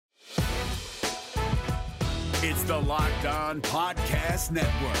It's the Locked On Podcast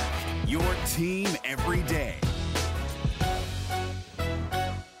Network, your team every day.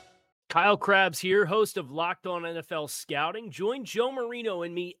 Kyle Krabs here, host of Locked On NFL Scouting. Join Joe Marino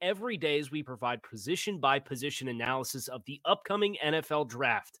and me every day as we provide position-by-position analysis of the upcoming NFL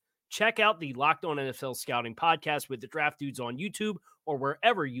Draft. Check out the Locked On NFL Scouting podcast with the Draft Dudes on YouTube or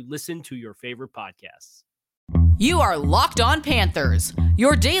wherever you listen to your favorite podcasts. You are Locked On Panthers,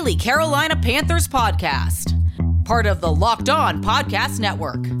 your daily Carolina Panthers podcast. Part of the Locked On Podcast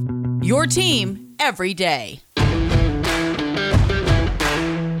Network, your team every day.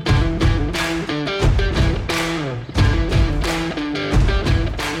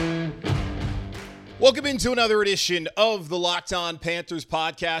 Welcome into another edition of the Locked On Panthers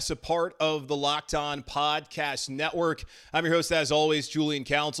podcast, a part of the Locked On Podcast Network. I'm your host, as always, Julian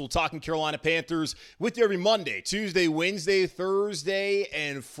Council, talking Carolina Panthers with you every Monday, Tuesday, Wednesday, Thursday,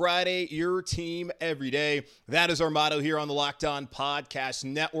 and Friday. Your team every day. That is our motto here on the Locked On Podcast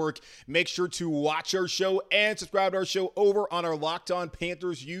Network. Make sure to watch our show and subscribe to our show over on our Locked On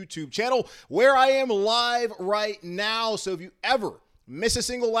Panthers YouTube channel, where I am live right now. So if you ever miss a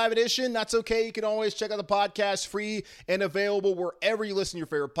single live edition, that's okay. You can always check out the podcast, free and available wherever you listen to your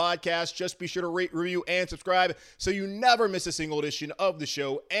favorite podcast. Just be sure to rate, review, and subscribe so you never miss a single edition of the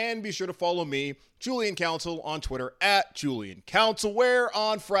show. And be sure to follow me, Julian Council, on Twitter at Julian Council, where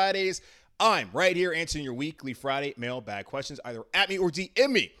on Fridays, I'm right here answering your weekly Friday mailbag questions, either at me or DM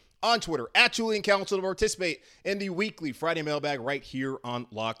me on Twitter at Julian Council to participate in the weekly Friday mailbag right here on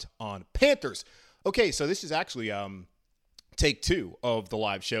Locked On Panthers. Okay, so this is actually take two of the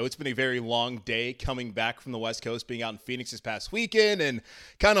live show. It's been a very long day coming back from the West Coast, being out in Phoenix this past weekend, and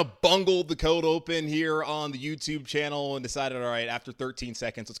kind of bungled the code open here on the YouTube channel and decided, all right, after 13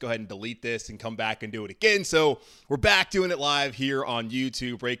 seconds, let's go ahead and delete this and come back and do it again. So we're back doing it live here on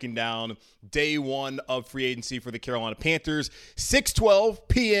YouTube, breaking down day one of free agency for the Carolina Panthers, 6:12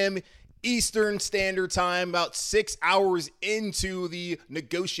 p.m. Eastern Standard Time, about 6 hours into the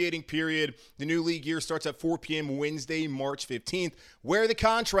negotiating period. The new league year starts at 4 p.m. Wednesday, March 15th, where the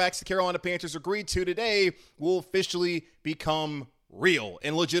contracts the Carolina Panthers agreed to today will officially become real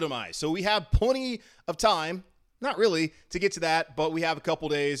and legitimized. So we have plenty of time, not really, to get to that, but we have a couple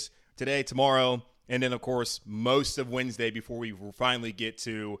days, today, tomorrow, and then, of course, most of Wednesday before we finally get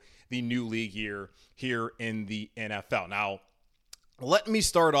to the new league year here in the NFL. Now, let me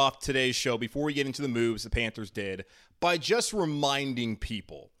start off today's show, before we get into the moves the Panthers did, by just reminding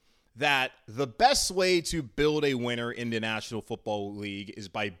people that the best way to build a winner in the National Football League is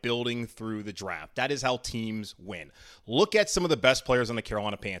by building through the draft. That is how teams win. Look at some of the best players on the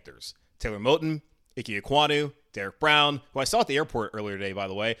Carolina Panthers. Taylor Moton, Ike Ekwonu, Derek Brown, who I saw at the airport earlier today, by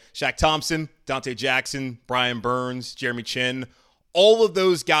the way, Shaq Thompson, Dante Jackson, Brian Burns, Jeremy Chin. All of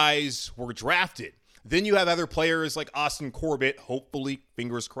those guys were drafted. Then you have other players like Austin Corbett, hopefully,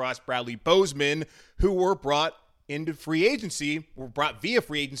 fingers crossed, Bradley Bozeman, who were brought into free agency, were brought via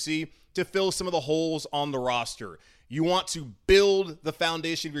free agency to fill some of the holes on the roster. You want to build the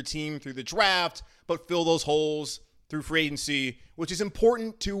foundation of your team through the draft, but fill those holes through free agency, which is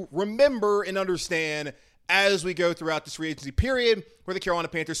important to remember and understand as we go throughout this free agency period, where the Carolina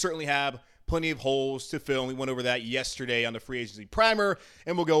Panthers certainly have plenty of holes to fill. We went over that yesterday on the free agency primer,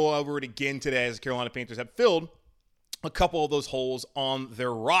 and we'll go over it again today as the Carolina Panthers have filled a couple of those holes on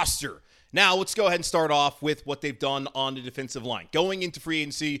their roster. Now, let's go ahead and start off with what they've done on the defensive line. Going into free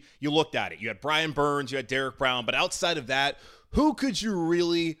agency, you looked at it. You had Brian Burns, you had Derek Brown, but outside of that, who could you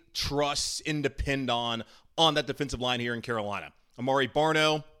really trust and depend on that defensive line here in Carolina? Amari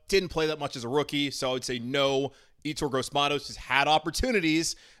Barno didn't play that much as a rookie, so I would say no. Yetur Gross-Matos has had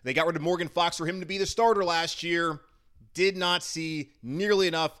opportunities. They got rid of Morgan Fox for him to be the starter last year. Did not see nearly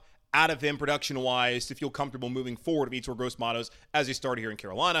enough out of him production-wise to feel comfortable moving forward with Yetur Gross-Matos as a starter here in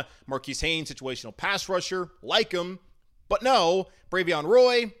Carolina. Marquise Haynes, situational pass rusher, like him. But no, Bravion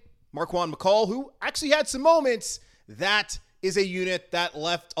Roy, Marquand McCall, who actually had some moments. That is a unit that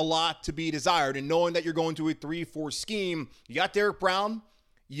left a lot to be desired. And knowing that you're going to a 3-4 scheme, you got Derek Brown.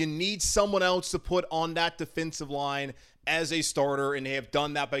 You need someone else to put on that defensive line as a starter, and they have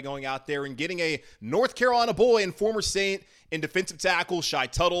done that by going out there and getting a North Carolina boy and former Saint in defensive tackle Shy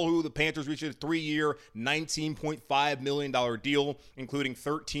Tuttle, who the Panthers reached a 3-year, $19.5 million deal, including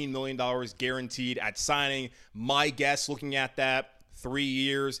 $13 million guaranteed at signing. My guess, looking at that, 3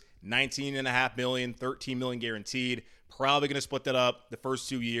 years, $19.5 million, $13 million guaranteed. Probably going to split that up the first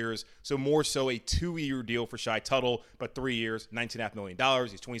 2 years. So more so a 2-year deal for Shy Tuttle, but 3 years, $19.5 million.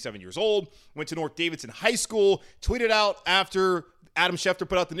 He's 27 years old. Went to North Davidson High School. Tweeted out after Adam Schefter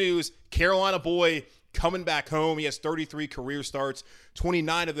put out the news, Carolina boy coming back home. He has 33 career starts,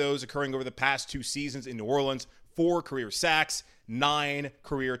 29 of those occurring over the past 2 seasons in New Orleans, 4 career sacks, 9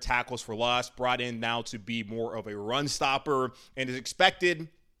 career tackles for loss, brought in now to be more of a run stopper, and is expected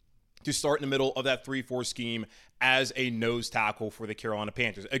to start in the middle of that 3-4 scheme as a nose tackle for the Carolina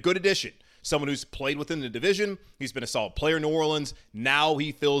Panthers. A good addition. Someone who's played within the division. He's been a solid player in New Orleans. Now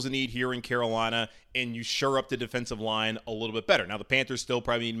he fills a need here in Carolina, and you shore up the defensive line a little bit better. Now, the Panthers still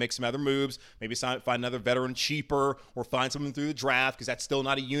probably need to make some other moves, maybe find another veteran cheaper or find someone through the draft, because that's still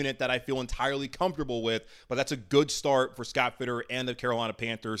not a unit that I feel entirely comfortable with. But that's a good start for Scott Fitter and the Carolina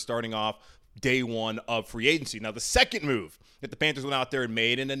Panthers starting off day one of free agency. Now, the second move that the Panthers went out there and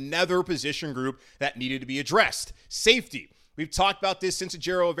made in another position group that needed to be addressed, safety. We've talked about this since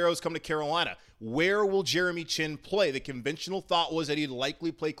Ejiro Evero's come to Carolina. Where will Jeremy Chinn play? The conventional thought was that he'd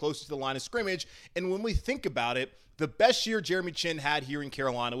likely play closer to the line of scrimmage. And when we think about it, the best year Jeremy Chinn had here in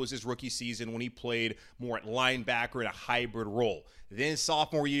Carolina was his rookie season when he played more at linebacker in a hybrid role. Then his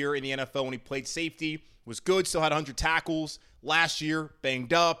sophomore year in the NFL when he played safety was good, still had 100 tackles. Last year,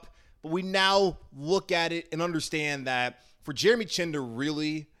 banged up. But we now look at it and understand that for Jeremy Chinn to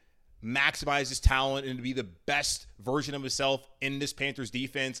really maximize his talent and to be the best version of himself in this Panthers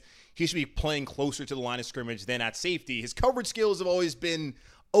defense, he should be playing closer to the line of scrimmage than at safety. His coverage skills have always been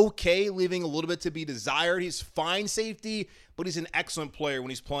okay, leaving a little bit to be desired. He's fine safety, but he's an excellent player when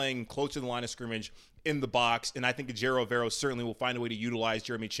he's playing close to the line of scrimmage in the box, and I think Ejiro Evero certainly will find a way to utilize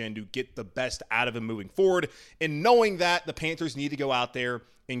Jeremy Chinn to get the best out of him moving forward. And knowing that, the Panthers need to go out there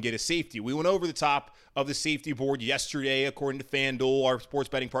and get a safety. We went over the top of the safety board yesterday, according to FanDuel, our sports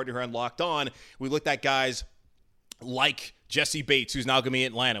betting partner here on Locked On. We looked at guys like Jesse Bates, who's now going to be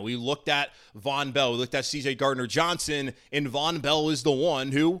in Atlanta. We looked at Von Bell. We looked at C.J. Gardner-Johnson, and Von Bell is the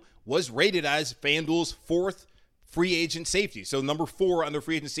one who was rated as FanDuel's 4th free agent safety. So number 4 on the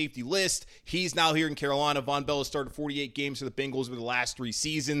free agent safety list. He's now here in Carolina. Von Bell has started 48 games for the Bengals over the last 3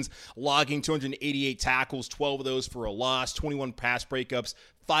 seasons, logging 288 tackles, 12 of those for a loss, 21 pass breakups,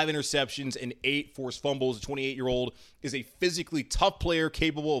 5 interceptions, and 8 forced fumbles. The 28-year-old is a physically tough player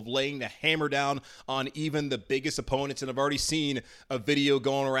capable of laying the hammer down on even the biggest opponents. And I've already seen a video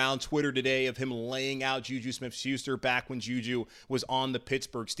going around Twitter today of him laying out Juju Smith-Schuster back when Juju was on the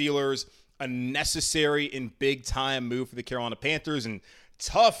Pittsburgh Steelers. A necessary and big-time move for the Carolina Panthers, and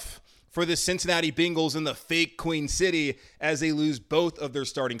tough for the Cincinnati Bengals in the fake Queen City as they lose both of their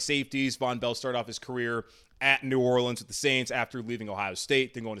starting safeties. Von Bell started off his career at New Orleans with the Saints after leaving Ohio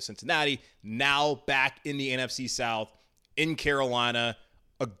State, then going to Cincinnati. Now back in the NFC South in Carolina.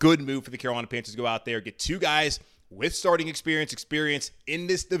 A good move for the Carolina Panthers to go out there, get 2 guys with starting experience in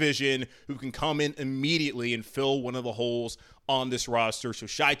this division who can come in immediately and fill one of the holes on this roster. So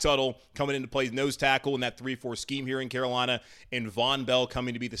Shai Tuttle coming in to play nose tackle in that 3-4 scheme here in Carolina, and Von Bell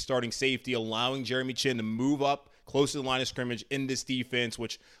coming to be the starting safety, allowing Jeremy Chinn to move up close to the line of scrimmage in this defense,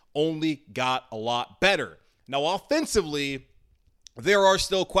 which only got a lot better. Now, offensively, there are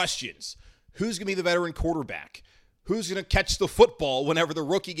still questions. Who's going to be the veteran quarterback? Who's going to catch the football whenever the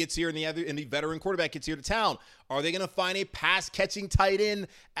rookie gets here and the veteran quarterback gets here to town? Are they going to find a pass-catching tight end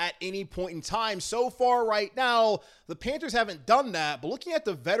at any point in time? So far right now, the Panthers haven't done that. But looking at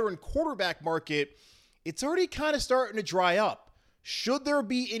the veteran quarterback market, it's already kind of starting to dry up. Should there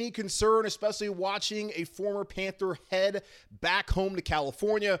be any concern, especially watching a former Panther head back home to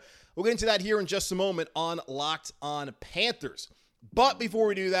California? We'll get into that here in just a moment on Locked On Panthers. But before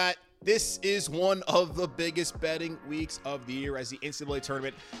we do that, this is one of the biggest betting weeks of the year as the NCAA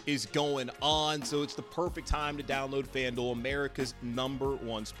tournament is going on. So it's the perfect time to download FanDuel, America's #1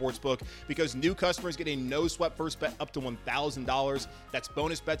 sportsbook, because new customers get a no-sweat first bet up to $1,000. That's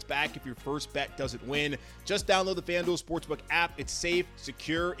bonus bets back if your first bet doesn't win. Just download the FanDuel Sportsbook app. It's safe,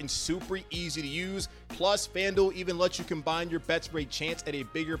 secure, and super easy to use. Plus, FanDuel even lets you combine your bets for a chance at a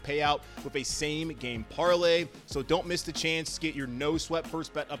bigger payout with a same-game parlay. So don't miss the chance to get your no-sweat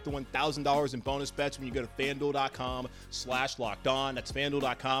first bet up to $1,000 in bonus bets when you go to FanDuel.com/LockedOn. That's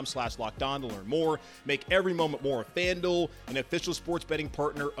FanDuel.com/LockedOn to learn more. Make every moment more. FanDuel, an official sports betting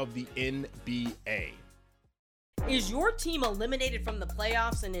partner of the NBA. Is your team eliminated from the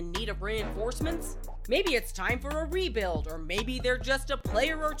playoffs and in need of reinforcements? Maybe it's time for a rebuild, or maybe they're just a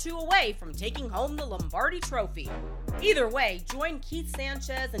player or 2 away from taking home the Lombardi Trophy. Either way, join Keith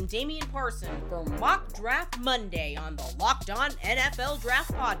Sanchez and Damian Parson for Mock Draft Monday on the Locked On NFL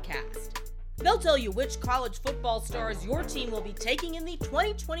Draft Podcast. They'll tell you which college football stars your team will be taking in the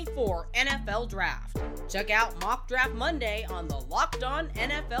 2024 NFL Draft. Check out Mock Draft Monday on the Locked On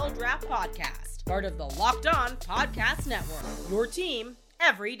NFL Draft Podcast, part of the Locked On Podcast Network, your team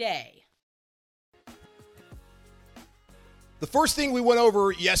every day. The first thing we went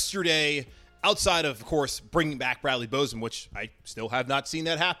over yesterday outside of course, bringing back Bradley Bozeman, which I still have not seen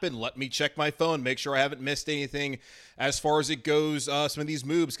that happen. Let me check my phone, make sure I haven't missed anything as far as it goes, some of these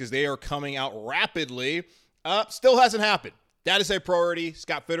moves, because they are coming out rapidly. Still hasn't happened. That is a priority.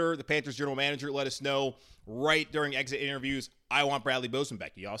 Scott Fitter, the Panthers general manager, let us know right during exit interviews, I want Bradley Bozeman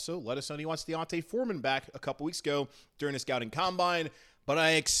back. He also let us know he wants Deontay Foreman back a couple weeks ago during the scouting combine. But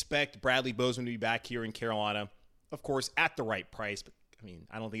I expect Bradley Bozeman to be back here in Carolina, of course, at the right price. But, I mean,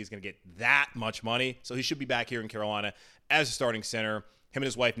 I don't think he's going to get that much money. So he should be back here in Carolina as a starting center. Him and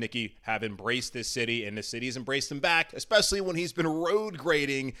his wife, Nikki, have embraced this city, and the city has embraced him back, especially when he's been road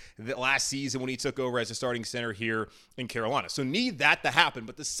grading the last season when he took over as a starting center here in Carolina. So need that to happen.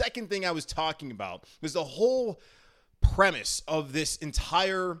 But the second thing I was talking about was the whole premise of this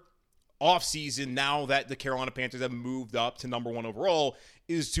entire offseason, now that the Carolina Panthers have moved up to number 1 overall,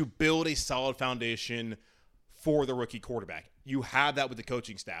 is to build a solid foundation for the rookie quarterback. You have that with the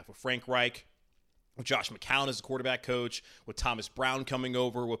coaching staff, with Frank Reich, with Josh McCown as a quarterback coach, with Thomas Brown coming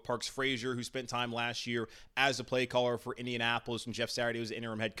over, with Parks Frazier, who spent time last year as a play caller for Indianapolis when Jeff Saturday was the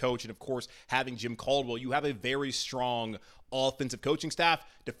interim head coach, and of course, having Jim Caldwell. You have a very strong offensive coaching staff,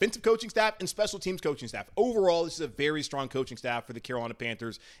 defensive coaching staff, and special teams coaching staff. Overall, this is a very strong coaching staff for the Carolina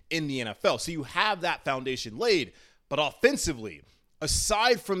Panthers in the NFL. So you have that foundation laid. But offensively,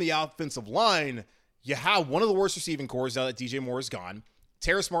 aside from the offensive line, you have one of the worst receiving cores now that DJ Moore is gone.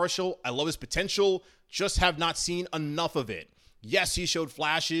 Terrace Marshall, I love his potential, just have not seen enough of it. Yes, he showed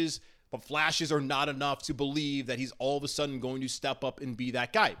flashes, but flashes are not enough to believe that he's all of a sudden going to step up and be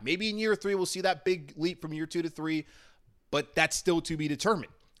that guy. Maybe in year 3, we'll see that big leap from year 2 to 3, but that's still to be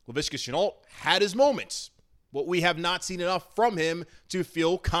determined. Laviska Shenault had his moments, but we have not seen enough from him to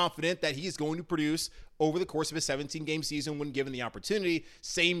feel confident that he is going to produce over the course of a 17-game season when given the opportunity.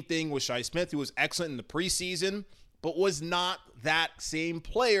 Same thing with Shi Smith, who was excellent in the preseason, but was not that same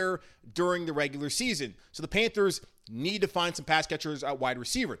player during the regular season. So the Panthers need to find some pass catchers at wide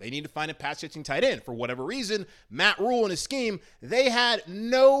receiver. They need to find a pass-catching tight end. For whatever reason, Matt Rule and his scheme, they had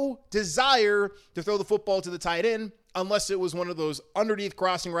no desire to throw the football to the tight end unless it was one of those underneath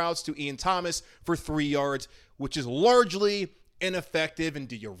crossing routes to Ian Thomas for 3 yards, which is largely ineffective. And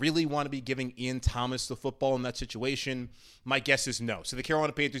do you really want to be giving Ian Thomas the football in that situation? My guess is no. So the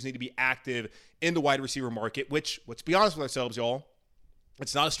Carolina Panthers need to be active in the wide receiver market, which, let's be honest with ourselves, y'all,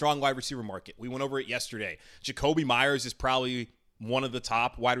 it's not a strong wide receiver market. We went over it yesterday. Jacoby Myers is probably one of the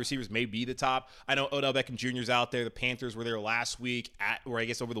top wide receivers, may be the top. I know Odell Beckham Jr. is out there. The Panthers were there last week, or I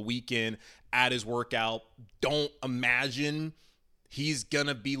guess over the weekend, at his workout. Don't imagine he's going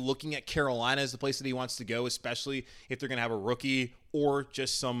to be looking at Carolina as the place that he wants to go, especially if they're going to have a rookie or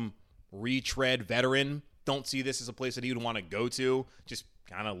just some retread veteran. Don't see this as a place that he would want to go to. Just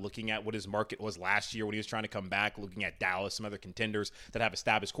kind of looking at what his market was last year when he was trying to come back, looking at Dallas, some other contenders that have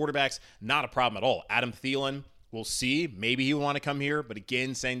established quarterbacks. Not a problem at all. Adam Thielen, we'll see. Maybe he would want to come here, but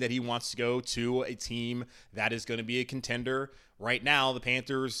again, saying that he wants to go to a team that is going to be a contender. Right now, the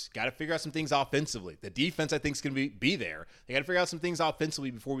Panthers got to figure out some things offensively. The defense, I think, is going to be there. They got to figure out some things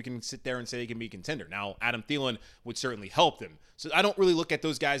offensively before we can sit there and say they can be a contender. Now, Adam Thielen would certainly help them. So I don't really look at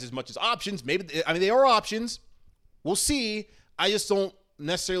those guys as much as options. Maybe, I mean, they are options. We'll see. I just don't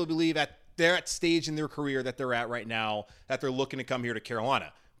necessarily believe at that stage in their career that they're at right now that they're looking to come here to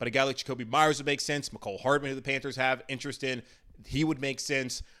Carolina. But a guy like Jacoby Myers would make sense. McCole Hardman, who the Panthers have interest in, he would make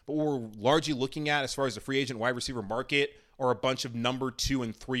sense. But what we're largely looking at as far as the free agent wide receiver market are a bunch of number 2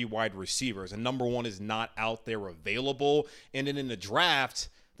 and 3 wide receivers. And number 1 is not out there available. And then in the draft,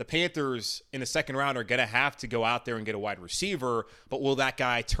 the Panthers in the second round are going to have to go out there and get a wide receiver. But will that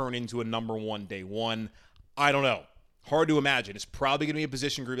guy turn into a number 1 day 1? I don't know. Hard to imagine. It's probably going to be a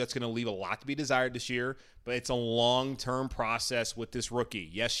position group that's going to leave a lot to be desired this year, but it's a long-term process with this rookie.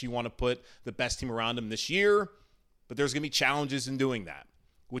 Yes, you want to put the best team around him this year, but there's going to be challenges in doing that,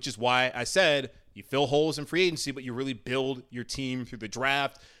 which is why I said you fill holes in free agency, but you really build your team through the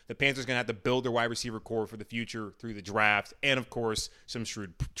draft. The Panthers are going to have to build their wide receiver core for the future through the draft and, of course, some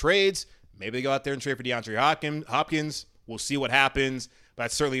shrewd trades. Maybe they go out there and trade for DeAndre Hopkins. We'll see what happens, but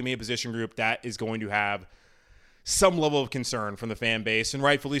that's certainly going to be a position group that is going to have some level of concern from the fan base, and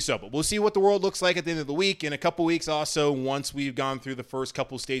rightfully so. But we'll see what the world looks like at the end of the week. In a couple weeks also, once we've gone through the first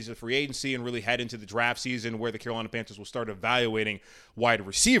couple stages of free agency and really head into the draft season where the Carolina Panthers will start evaluating wide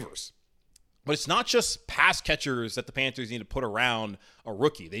receivers. But it's not just pass catchers that the Panthers need to put around a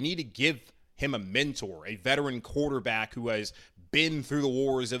rookie. They need to give him a mentor, a veteran quarterback who has been through the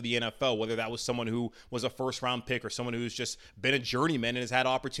wars of the NFL, whether that was someone who was a first-round pick or someone who's just been a journeyman and has had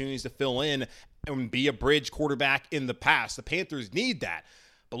opportunities to fill in and be a bridge quarterback in the past. The Panthers need that.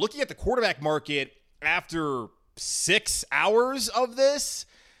 But looking at the quarterback market after 6 hours of this,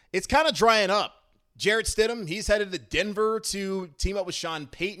 it's kind of drying up. Jarrett Stidham, he's headed to Denver to team up with Sean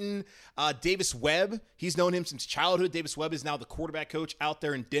Payton. Davis Webb, he's known him since childhood. Davis Webb is now the quarterback coach out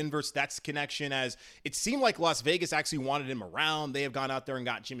there in Denver. So that's the connection, as it seemed like Las Vegas actually wanted him around. They have gone out there and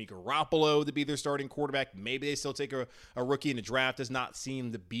got Jimmy Garoppolo to be their starting quarterback. Maybe they still take a rookie in the draft. Does not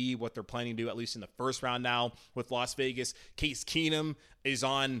seem to be what they're planning to do, at least in the first round now with Las Vegas. Case Keenum is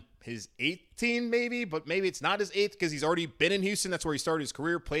on his 8th team maybe, but maybe it's not his 8th because he's already been in Houston. That's where he started his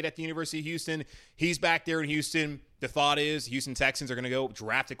career, played at the University of Houston. He's back there in Houston. The thought is Houston Texans are going to go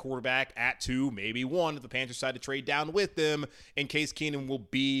draft a quarterback at 2, maybe 1, if the Panthers decide to trade down with them. And Case Keenum will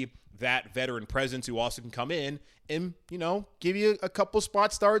be that veteran presence who also can come in and, give you a couple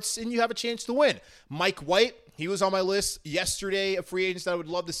spot starts and you have a chance to win. Mike White, he was on my list yesterday of free agents that I would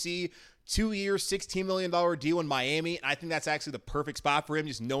love to see. 2-year, $16 million deal in Miami. And I think that's actually the perfect spot for him,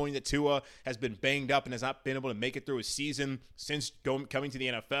 just knowing that Tua has been banged up and has not been able to make it through his season since coming to the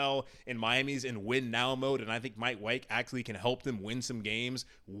NFL. And Miami's in win-now mode. And I think Mike White actually can help them win some games.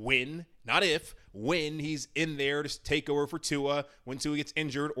 Win, not if, when he's in there to take over for Tua when Tua gets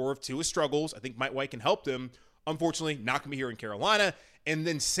injured or if Tua struggles. I think Mike White can help them. Unfortunately, not going to be here in Carolina. And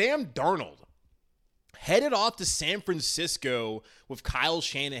then Sam Darnold headed off to San Francisco with Kyle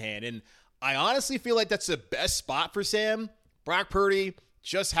Shanahan. And I honestly feel like that's the best spot for Sam. Brock Purdy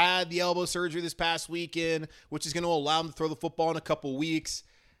just had the elbow surgery this past weekend, which is going to allow him to throw the football in a couple weeks.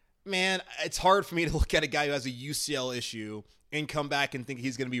 Man, it's hard for me to look at a guy who has a UCL issue and come back and think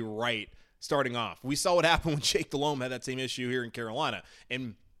he's going to be right starting off. We saw what happened when Jake Delhomme had that same issue here in Carolina.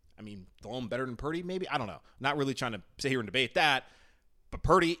 And, Delhomme better than Purdy, maybe? I don't know. Not really trying to sit here and debate that. But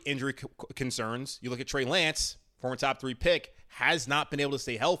Purdy, injury concerns. You look at Trey Lance, former top 3 pick, has not been able to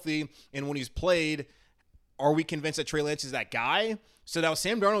stay healthy. And when he's played, are we convinced that Trey Lance is that guy? So now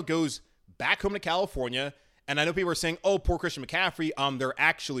Sam Darnold goes back home to California. And I know people are saying, oh, poor Christian McCaffrey. They're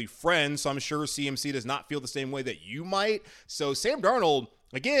actually friends. So I'm sure CMC does not feel the same way that you might. So Sam Darnold,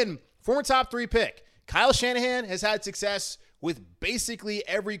 again, former top 3 pick. Kyle Shanahan has had success with basically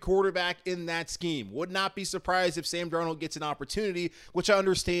every quarterback in that scheme. Would not be surprised if Sam Darnold gets an opportunity, which I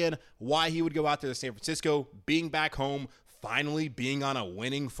understand why he would go out there to San Francisco, being back home, finally being on a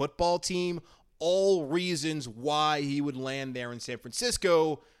winning football team. All reasons why he would land there in San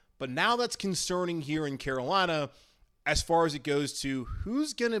Francisco. But now that's concerning here in Carolina as far as it goes to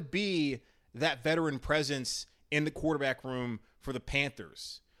who's going to be that veteran presence in the quarterback room for the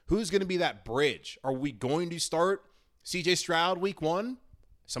Panthers. Who's going to be that bridge? Are we going to start CJ Stroud week 1?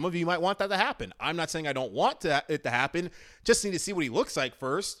 Some of you might want that to happen. I'm not saying I don't want it to happen. Just need to see what he looks like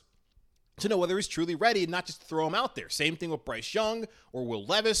first to know whether he's truly ready and not just throw him out there. Same thing with Bryce Young or Will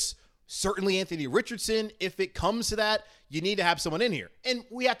Levis. Certainly Anthony Richardson. If it comes to that, you need to have someone in here. And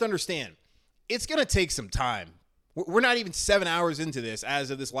we have to understand, it's going to take some time. We're not even 7 hours into this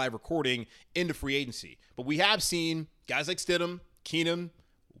as of this live recording into free agency. But we have seen guys like Stidham, Keenum,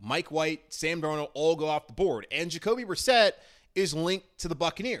 Mike White, Sam Darnold all go off the board. And Jacoby Brissett is linked to the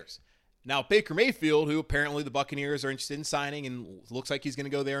Buccaneers. Now, Baker Mayfield, who apparently the Buccaneers are interested in signing and looks like he's going to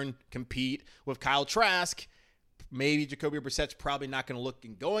go there and compete with Kyle Trask, maybe Jacoby Brissett's probably not going to look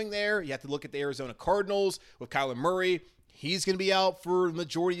in going there. You have to look at the Arizona Cardinals with Kyler Murray. He's going to be out for the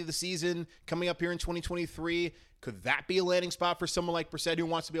majority of the season coming up here in 2023. Could that be a landing spot for someone like Brissett who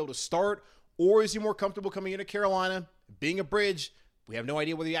wants to be able to start? Or is he more comfortable coming into Carolina, being a bridge? We have no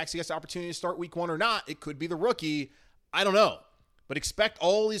idea whether he actually gets the opportunity to start week 1 or not. It could be the rookie. I don't know. But expect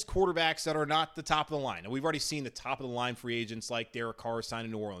all these quarterbacks that are not the top of the line. And we've already seen the top of the line free agents like Derek Carr sign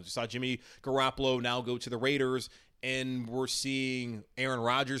in New Orleans. We saw Jimmy Garoppolo now go to the Raiders. And we're seeing Aaron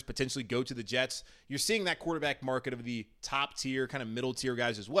Rodgers potentially go to the Jets. You're seeing that quarterback market of the top tier, kind of middle tier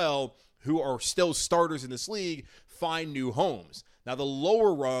guys as well, who are still starters in this league, find new homes. Now, the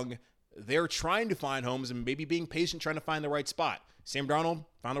lower rung, they're trying to find homes and maybe being patient, trying to find the right spot. Sam Darnold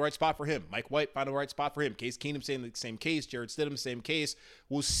found the right spot for him. Mike White found the right spot for him. Case Keenum, same case. Jarrett Stidham, same case.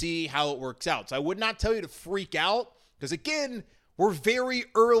 We'll see how it works out. So I would not tell you to freak out because, again, we're very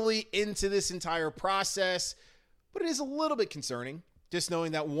early into this entire process. But it is a little bit concerning just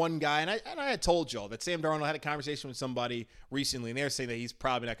knowing that one guy. And I had told y'all that Sam Darnold had a conversation with somebody recently, and they're saying that he's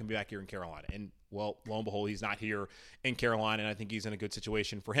probably not going to be back here in Carolina. And, well, lo and behold, he's not here in Carolina, and I think he's in a good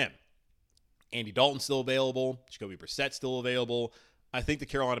situation for him. Andy Dalton's still available. Jacoby Brissett's still available. I think the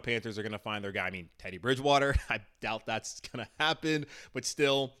Carolina Panthers are going to find their guy. I mean, Teddy Bridgewater, I doubt that's going to happen. But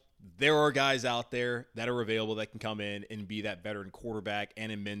still, there are guys out there that are available that can come in and be that veteran quarterback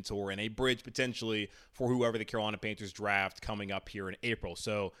and a mentor and a bridge potentially for whoever the Carolina Panthers draft coming up here in April.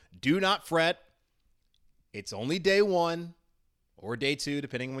 So do not fret. It's only day 1 or day 2,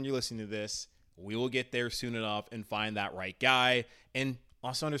 depending on when you're listening to this. We will get there soon enough and find that right guy. And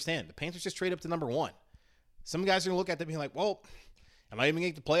also understand the Panthers just trade up to number 1. Some guys are going to look at them and be like, well, am I even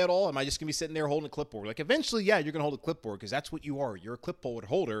going to play at all? Am I just going to be sitting there holding a clipboard? Like, eventually, yeah, you're going to hold a clipboard because that's what you are. You're a clipboard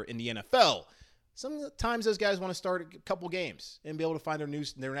holder in the NFL. Sometimes those guys want to start a couple games and be able to find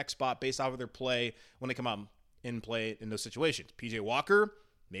their next spot based off of their play when they come out and play in those situations. PJ Walker,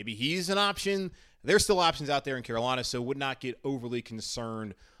 maybe he's an option. There's still options out there in Carolina, so would not get overly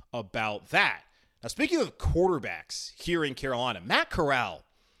concerned about that. Now, speaking of quarterbacks here in Carolina, Matt Corral,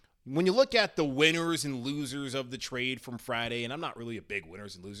 when you look at the winners and losers of the trade from Friday, and I'm not really a big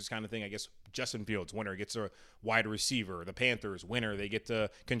winners and losers kind of thing. I guess Justin Fields, winner, gets a wide receiver. The Panthers, winner, they get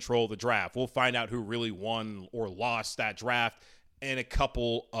to control the draft. We'll find out who really won or lost that draft in a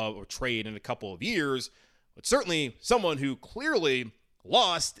couple of trade in a couple of years. But certainly someone who clearly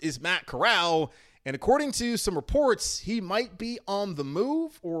lost is Matt Corral. And according to some reports, he might be on the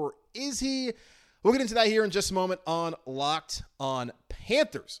move, or is he? We'll get into that here in just a moment on Locked on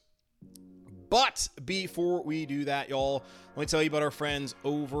Panthers. But before we do that, y'all, let me tell you about our friends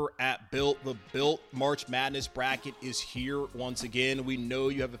over at Built. The Built March Madness bracket is here once again. We know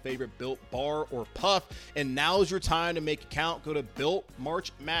you have a favorite Built bar or puff, and now's your time to make it count. Go to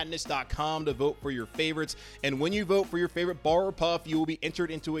BuiltMarchMadness.com to vote for your favorites. And when you vote for your favorite bar or puff, you will be entered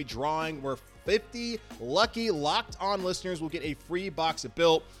into a drawing where 50 lucky Locked On listeners will get a free box of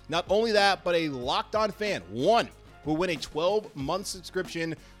Built. Not only that, but a Locked On fan, one, will win a 12-month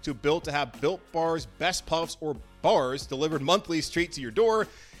subscription to Built to have Built Bars, best puffs, or bars delivered monthly straight to your door.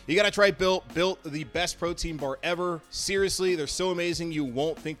 You got to try Built. Built, the best protein bar ever. Seriously, they're so amazing you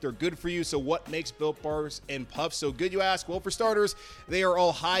won't think they're good for you. So what makes Built Bars and puffs so good, you ask? Well, for starters, they are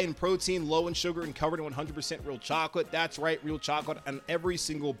all high in protein, low in sugar, and covered in 100% real chocolate. That's right, real chocolate on every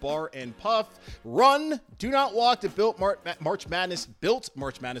single bar and puff. Run, do not walk to Built March Madness,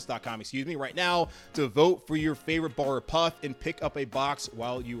 BuiltMarchMadness.com, right now to vote for your favorite bar or puff and pick up a box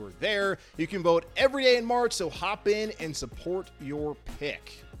while you are there. You can vote every day in March, so hop in and support your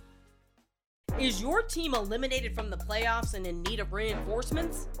pick. Is your team eliminated from the playoffs and in need of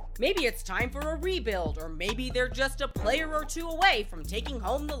reinforcements? Maybe it's time for a rebuild, or maybe they're just a player or two away from taking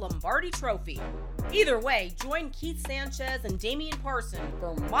home the Lombardi Trophy. Either way, join Keith Sanchez and Damian Parson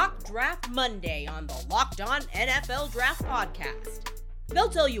for Mock Draft Monday on the Locked On NFL Draft Podcast. They'll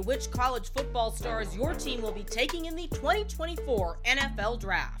tell you which college football stars your team will be taking in the 2024 NFL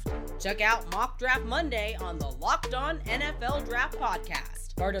Draft. Check out Mock Draft Monday on the Locked On NFL Draft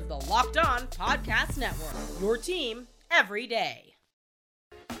Podcast, part of the Locked On Podcast Network, your team every day.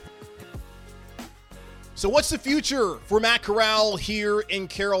 So what's the future for Matt Corral here in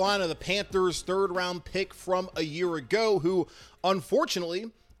Carolina, the Panthers' third-round pick from a year ago, who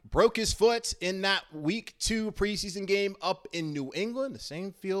unfortunately broke his foot in that Week 2 preseason game up in New England, the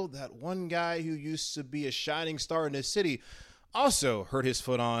same field that one guy who used to be a shining star in this city also hurt his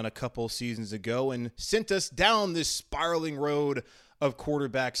foot on a couple seasons ago and sent us down this spiraling road of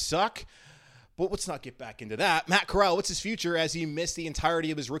quarterback suck. But let's not get back into that. Matt Corral, what's his future as he missed the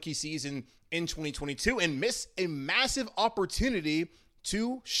entirety of his rookie season in 2022 and missed a massive opportunity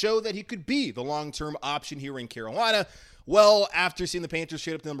to show that he could be the long-term option here in Carolina? Well, after seeing the Panthers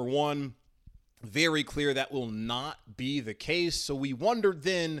trade up to number 1, very clear that will not be the case. So we wondered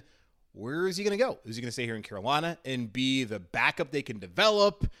then, where is he going to go? Is he going to stay here in Carolina and be the backup they can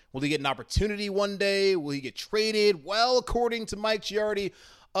develop? Will he get an opportunity one day? Will he get traded? Well, according to Mike Giardi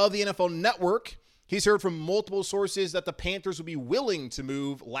of the NFL Network, he's heard from multiple sources that the Panthers will be willing to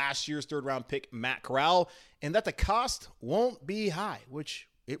move last year's third-round pick Matt Corral and that the cost won't be high, which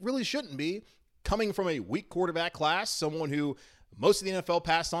it really shouldn't be. Coming from a weak quarterback class, someone who most of the NFL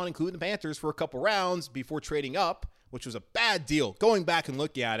passed on, including the Panthers, for a couple rounds before trading up, which was a bad deal. Going back and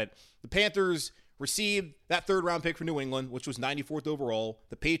looking at it, the Panthers received that third-round pick from New England, which was 94th overall.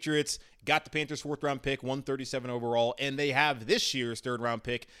 The Patriots got the Panthers' fourth-round pick, 137 overall, and they have this year's third-round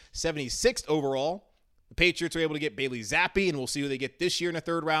pick, 76th overall. The Patriots are able to get Bailey Zappi, and we'll see who they get this year in the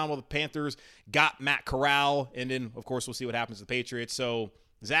third round, while the Panthers got Matt Corral, and then, of course, we'll see what happens to the Patriots. So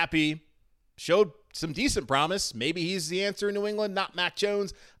Zappi showed some decent promise. Maybe he's the answer in New England, not Mac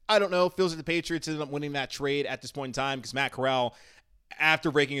Jones. I don't know. Feels like the Patriots ended up winning that trade at this point in time because Matt Corral,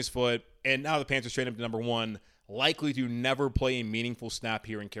 after breaking his foot, and now the Panthers trade him to number 1, likely to never play a meaningful snap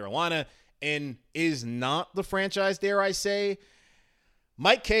here in Carolina and is not the franchise, dare I say.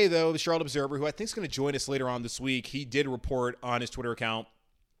 Mike Kay, though, the Charlotte Observer, who I think is going to join us later on this week, he did report on his Twitter account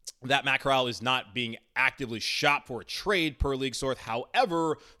that Matt Corral is not being actively shopped for a trade per league source.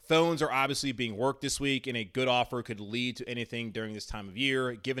 However, phones are obviously being worked this week, and a good offer could lead to anything during this time of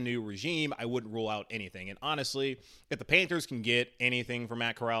year. Given a new regime, I wouldn't rule out anything. And honestly, if the Panthers can get anything from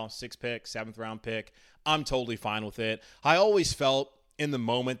Matt Corral, 6th pick, 7th round pick, I'm totally fine with it. I always felt, in the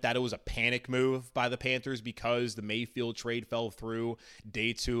moment that it was a panic move by the Panthers because the Mayfield trade fell through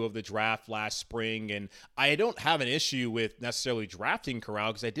day 2 of the draft last spring. And I don't have an issue with necessarily drafting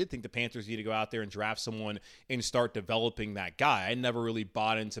Corral because I did think the Panthers need to go out there and draft someone and start developing that guy. I never really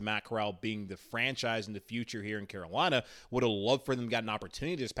bought into Matt Corral being the franchise in the future here in Carolina. Would have loved for them to get an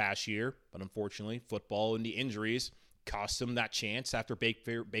opportunity this past year, but unfortunately, football and the injuries cost him that chance after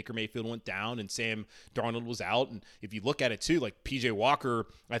Baker Mayfield went down and Sam Darnold was out. And if you look at it too, like PJ Walker,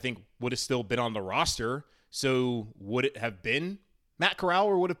 I think would have still been on the roster. So would it have been Matt Corral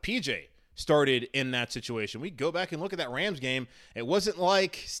or would have PJ started in that situation? We go back and look at that Rams game. It wasn't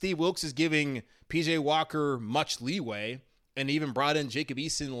like Steve Wilkes is giving PJ Walker much leeway and even brought in Jacob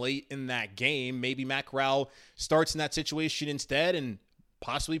Eason late in that game. Maybe Matt Corral starts in that situation instead and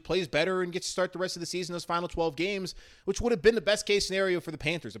possibly plays better and gets to start the rest of the season, those final 12 games, which would have been the best case scenario for the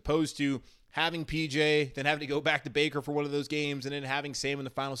Panthers, opposed to having PJ, then having to go back to Baker for one of those games, and then having Sam in the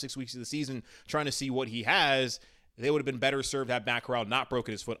final 6 weeks of the season trying to see what he has. They would have been better served to have Matt Corral not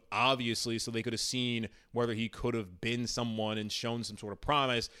broken his foot, obviously, so they could have seen whether he could have been someone and shown some sort of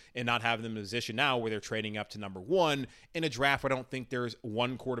promise and not having them in a position now where they're trading up to number 1 in a draft where I don't think there's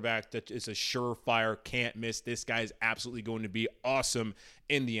one quarterback that is a surefire, can't miss. This guy is absolutely going to be awesome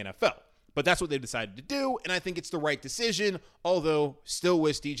in the NFL. But that's what they decided to do, and I think it's the right decision, although still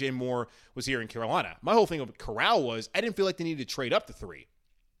wish DJ Moore was here in Carolina. My whole thing with Corral was I didn't feel like they needed to trade up to 3.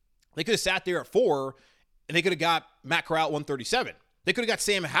 They could have sat there at 4, and they could have got Matt Corral at 137. They could have got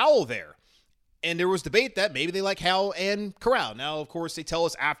Sam Howell there. And there was debate that maybe they like Howell and Corral. Now, of course, they tell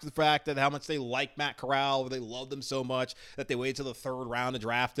us after the fact that how much they like Matt Corral, or they loved him so much that they waited till the 3rd round to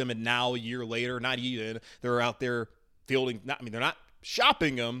draft him. And now, a year later, not even, they're out there fielding. They're not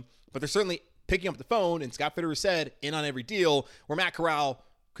shopping him, but they're certainly picking up the phone. And Scott Fitterer said, in on every deal, where Matt Corral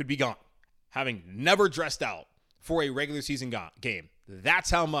could be gone, having never dressed out for a regular season game. That's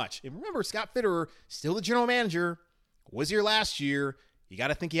how much. And remember, Scott Fitterer, still the general manager, was here last year. You got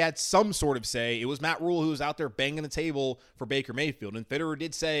to think he had some sort of say. It was Matt Rule who was out there banging the table for Baker Mayfield. And Fitterer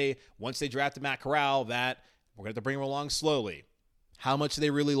did say, once they drafted Matt Corral, that we're going to have to bring him along slowly. How much they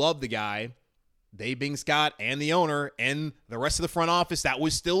really love the guy, they being Scott and the owner and the rest of the front office that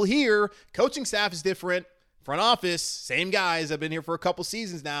was still here. Coaching staff is different. Front office, same guys. Have been here for a couple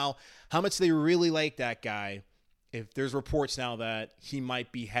seasons now. How much they really like that guy. If there's reports now that he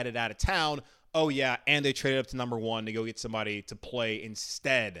might be headed out of town, oh yeah, and they traded up to number 1 to go get somebody to play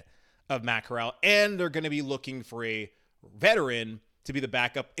instead of Matt Corral, and they're going to be looking for a veteran to be the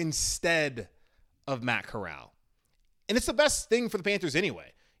backup instead of Matt Corral. And it's the best thing for the Panthers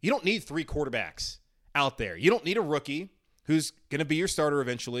anyway. You don't need 3 quarterbacks out there. You don't need a rookie who's going to be your starter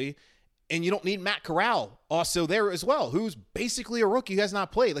eventually, and you don't need Matt Corral also there as well, who's basically a rookie who has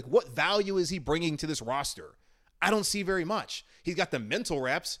not played. Like, what value is he bringing to this roster? I don't see very much. He's got the mental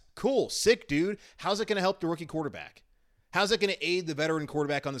reps. Cool. Sick, dude. How's it going to help the rookie quarterback? How's it going to aid the veteran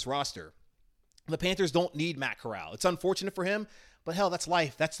quarterback on this roster? The Panthers don't need Matt Corral. It's unfortunate for him, but hell, that's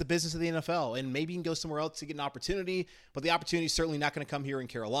life. That's the business of the NFL. And maybe he can go somewhere else to get an opportunity, but the opportunity is certainly not going to come here in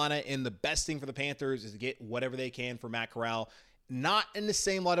Carolina. And the best thing for the Panthers is to get whatever they can for Matt Corral. Not in the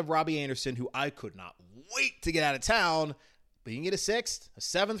same light of Robbie Anderson, who I could not wait to get out of town, but you can get a 6th, a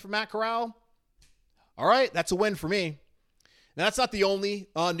 7th for Matt Corral. All right, that's a win for me. Now, that's not the only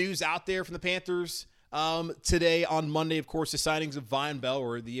news out there from the Panthers today on Monday. Of course, the signings of Von Bell,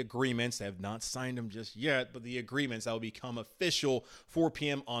 or the agreements. They have not signed them just yet, but the agreements that will become official 4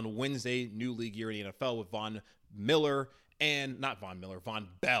 p.m. on Wednesday. New league year in the NFL with Von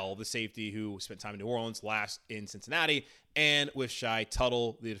Bell, the safety who spent time in New Orleans, last in Cincinnati, and with Shai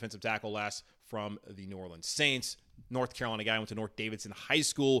Tuttle, the defensive tackle, last from the New Orleans Saints. North Carolina guy, went to North Davidson High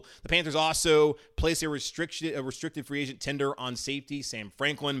School. The Panthers also placed a restricted free agent tender on safety Sam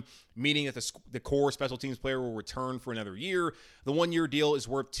Franklin, meaning that the core special teams player will return for another year. The 1-year deal is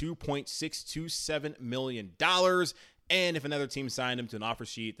worth $2.627 million, and if another team signed him to an offer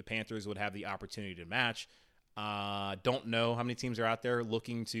sheet, the Panthers would have the opportunity to match. Don't know how many teams are out there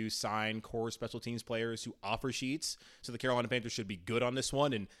looking to sign core special teams players to offer sheets, so the Carolina Panthers should be good on this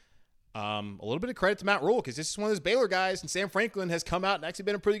one. And a little bit of credit to Matt Rule, because this is one of those Baylor guys, and Sam Franklin has come out and actually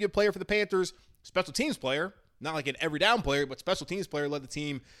been a pretty good player for the Panthers. Special teams player, not like an every down player, but special teams player, led the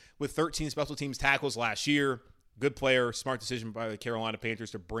team with 13 special teams tackles last year. Good player, smart decision by the Carolina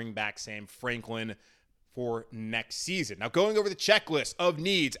Panthers to bring back Sam Franklin for next season. Now, going over the checklist of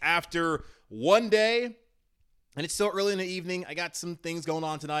needs after one day And it's still early in the evening. I got some things going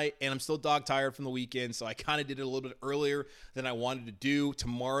on tonight, and I'm still dog tired from the weekend, so I kind of did it a little bit earlier than I wanted to do.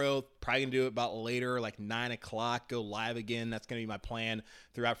 Tomorrow, probably going to do it about later, like 9 o'clock, go live again. That's going to be my plan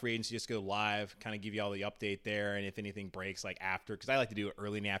throughout free agency, just go live, kind of give you all the update there, and if anything breaks, like after, because I like to do it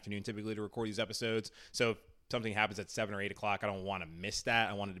early in the afternoon typically to record these episodes. So if something happens at 7 or 8 o'clock, I don't want to miss that.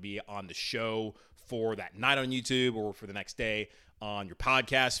 I wanted to be on the show for that night on YouTube or for the next day on your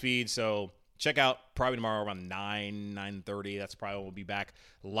podcast feed. So check out probably tomorrow around 9:30. That's probably when we'll be back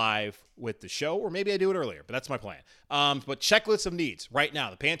live with the show, or maybe I do it earlier, but that's my plan. But checklist of needs right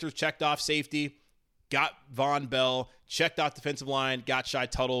now. The Panthers checked off safety, got Von Bell, checked off defensive line, got Shai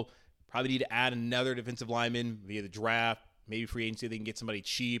Tuttle. Probably need to add another defensive lineman via the draft, maybe free agency. They can get somebody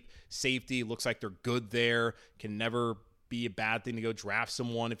cheap. Safety looks like they're good there. Can never be a bad thing to go draft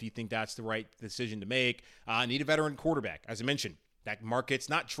someone if you think that's the right decision to make. Need a veteran quarterback. As I mentioned, that market's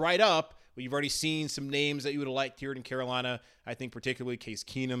not dried up, but you've already seen some names that you would have liked here in Carolina. I think particularly Case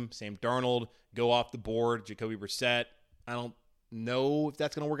Keenum, Sam Darnold, go off the board. Jacoby Brissett. I don't know if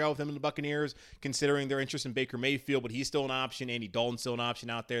that's going to work out with him in the Buccaneers, considering their interest in Baker Mayfield, but he's still an option. Andy Dalton's still an option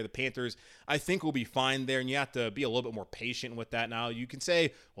out there. The Panthers, I think, will be fine there, and you have to be a little bit more patient with that now. You can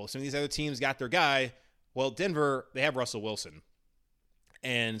say, well, some of these other teams got their guy. Well, Denver, they have Russell Wilson,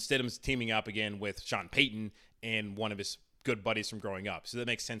 and Stidham's teaming up again with Sean Payton and one of his good buddies from growing up. So that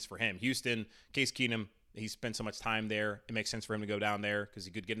makes sense for him. Houston, Case Keenum, he spent so much time there. It makes sense for him to go down there because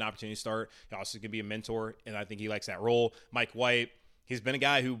he could get an opportunity to start. He also could be a mentor, and I think he likes that role. Mike White, he's been a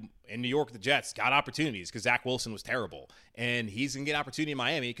guy who in New York with the Jets got opportunities because Zach Wilson was terrible. And he's going to get an opportunity in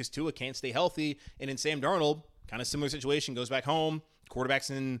Miami because Tua can't stay healthy. And in Sam Darnold, kind of similar situation, goes back home. Quarterbacks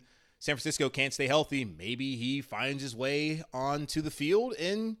in San Francisco can't stay healthy. Maybe he finds his way onto the field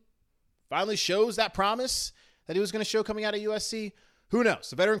and finally shows that promise that he was going to show coming out of USC. Who knows?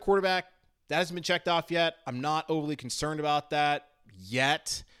 The veteran quarterback, that hasn't been checked off yet. I'm not overly concerned about that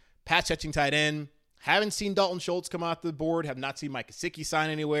yet. Pass catching tight end. Haven't seen Dalton Schultz come off the board. Have not seen Mike Gesicki sign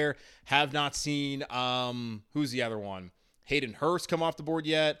anywhere. Have not seen, who's the other one? Hayden Hurst come off the board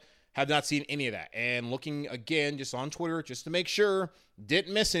yet. Have not seen any of that. And looking again, just on Twitter, just to make sure,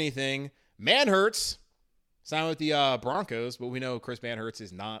 didn't miss anything. Manhurts signed with the Broncos, but we know Chris Manhurts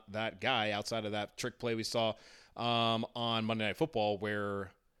is not that guy outside of that trick play we saw on Monday Night Football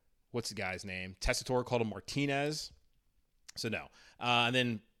where, what's the guy's name? Tessitore called him Martinez. So no. And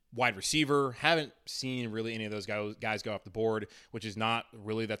then wide receiver, haven't seen really any of those guys go off the board, which is not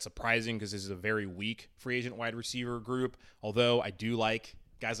really that surprising because this is a very weak free agent wide receiver group. Although I do like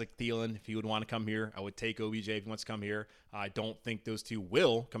guys like Thielen, if he would want to come here, I would take OBJ if he wants to come here. I don't think those two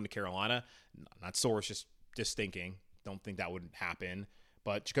will come to Carolina. Not sore, it's just thinking. Don't think that would happen.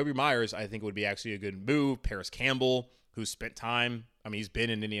 But Jacoby Myers, I think, would be actually a good move. Paris Campbell, who's spent time. I mean, he's been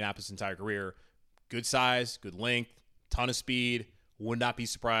in Indianapolis his entire career. Good size, good length, ton of speed. Would not be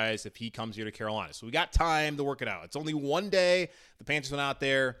surprised if he comes here to Carolina. So we got time to work it out. It's only one day. The Panthers went out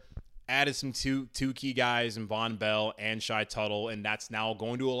there, added some two key guys in Von Bell and Shai Tuttle, and that's now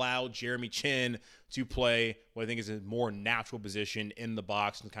going to allow Jeremy Chin to play what I think is a more natural position in the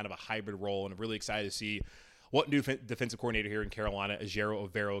box and kind of a hybrid role. And I'm really excited to see what new defensive coordinator here in Carolina, Ejiro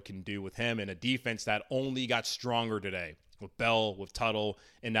Evero, can do with him in a defense that only got stronger today with Bell, with Tuttle,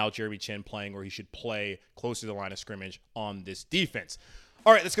 and now Jeremy Chin playing where he should play closer to the line of scrimmage on this defense.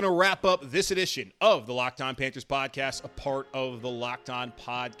 All right, that's going to wrap up this edition of the Locked On Panthers podcast, a part of the Locked On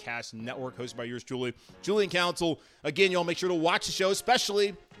Podcast Network, hosted by yours truly, Julian Council. Again, y'all make sure to watch the show,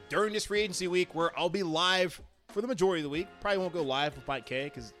 especially during this free agency week where I'll be live for the majority of the week. Probably won't go live with Mike K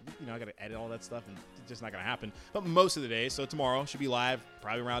because, I got to edit all that stuff and it's just not going to happen. But most of the day, so tomorrow should be live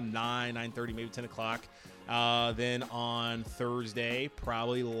probably around 9:30, maybe 10 o'clock. Then on Thursday,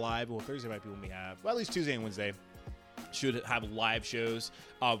 probably live. Well, Thursday might be when we have, well, at least Tuesday and Wednesday should have live shows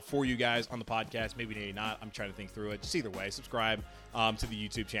for you guys on the podcast. Maybe not. I'm trying to think through it. Just either way, subscribe to the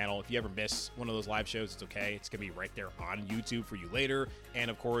YouTube channel. If you ever miss one of those live shows, it's okay. It's going to be right there on YouTube for you later.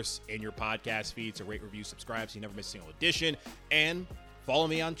 And, of course, in your podcast feed. So rate, review, subscribe so you never miss a single edition. And follow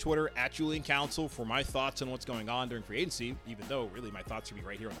me on Twitter at Julian Council for my thoughts on what's going on during free agency, even though really my thoughts should be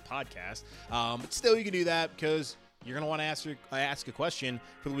right here on the podcast. But still, you can do that because you're going to want to ask a question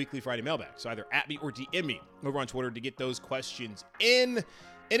for the weekly Friday mailbag. So either at me or DM me over on Twitter to get those questions in.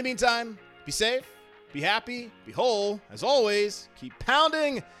 In the meantime, be safe, be happy, be whole. As always, keep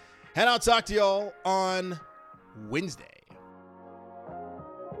pounding, and I'll talk to y'all on Wednesday.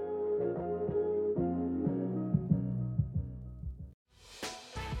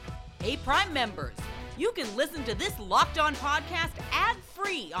 Hey, Prime members, you can listen to this Locked On podcast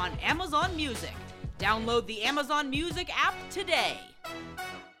ad-free on Amazon Music. Download the Amazon Music app today.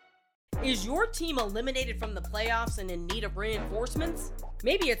 Is your team eliminated from the playoffs and in need of reinforcements?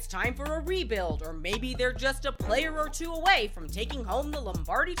 Maybe it's time for a rebuild, or maybe they're just a player or two away from taking home the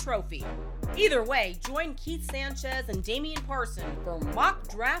Lombardi Trophy. Either way, join Keith Sanchez and Damian Parson for Mock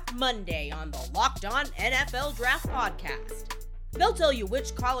Draft Monday on the Locked On NFL Draft Podcast. They'll tell you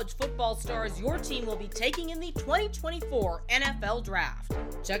which college football stars your team will be taking in the 2024 NFL Draft.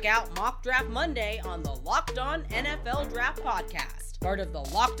 Check out Mock Draft Monday on the Locked On NFL Draft Podcast, part of the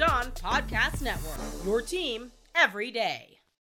Locked On Podcast Network. Your team every day.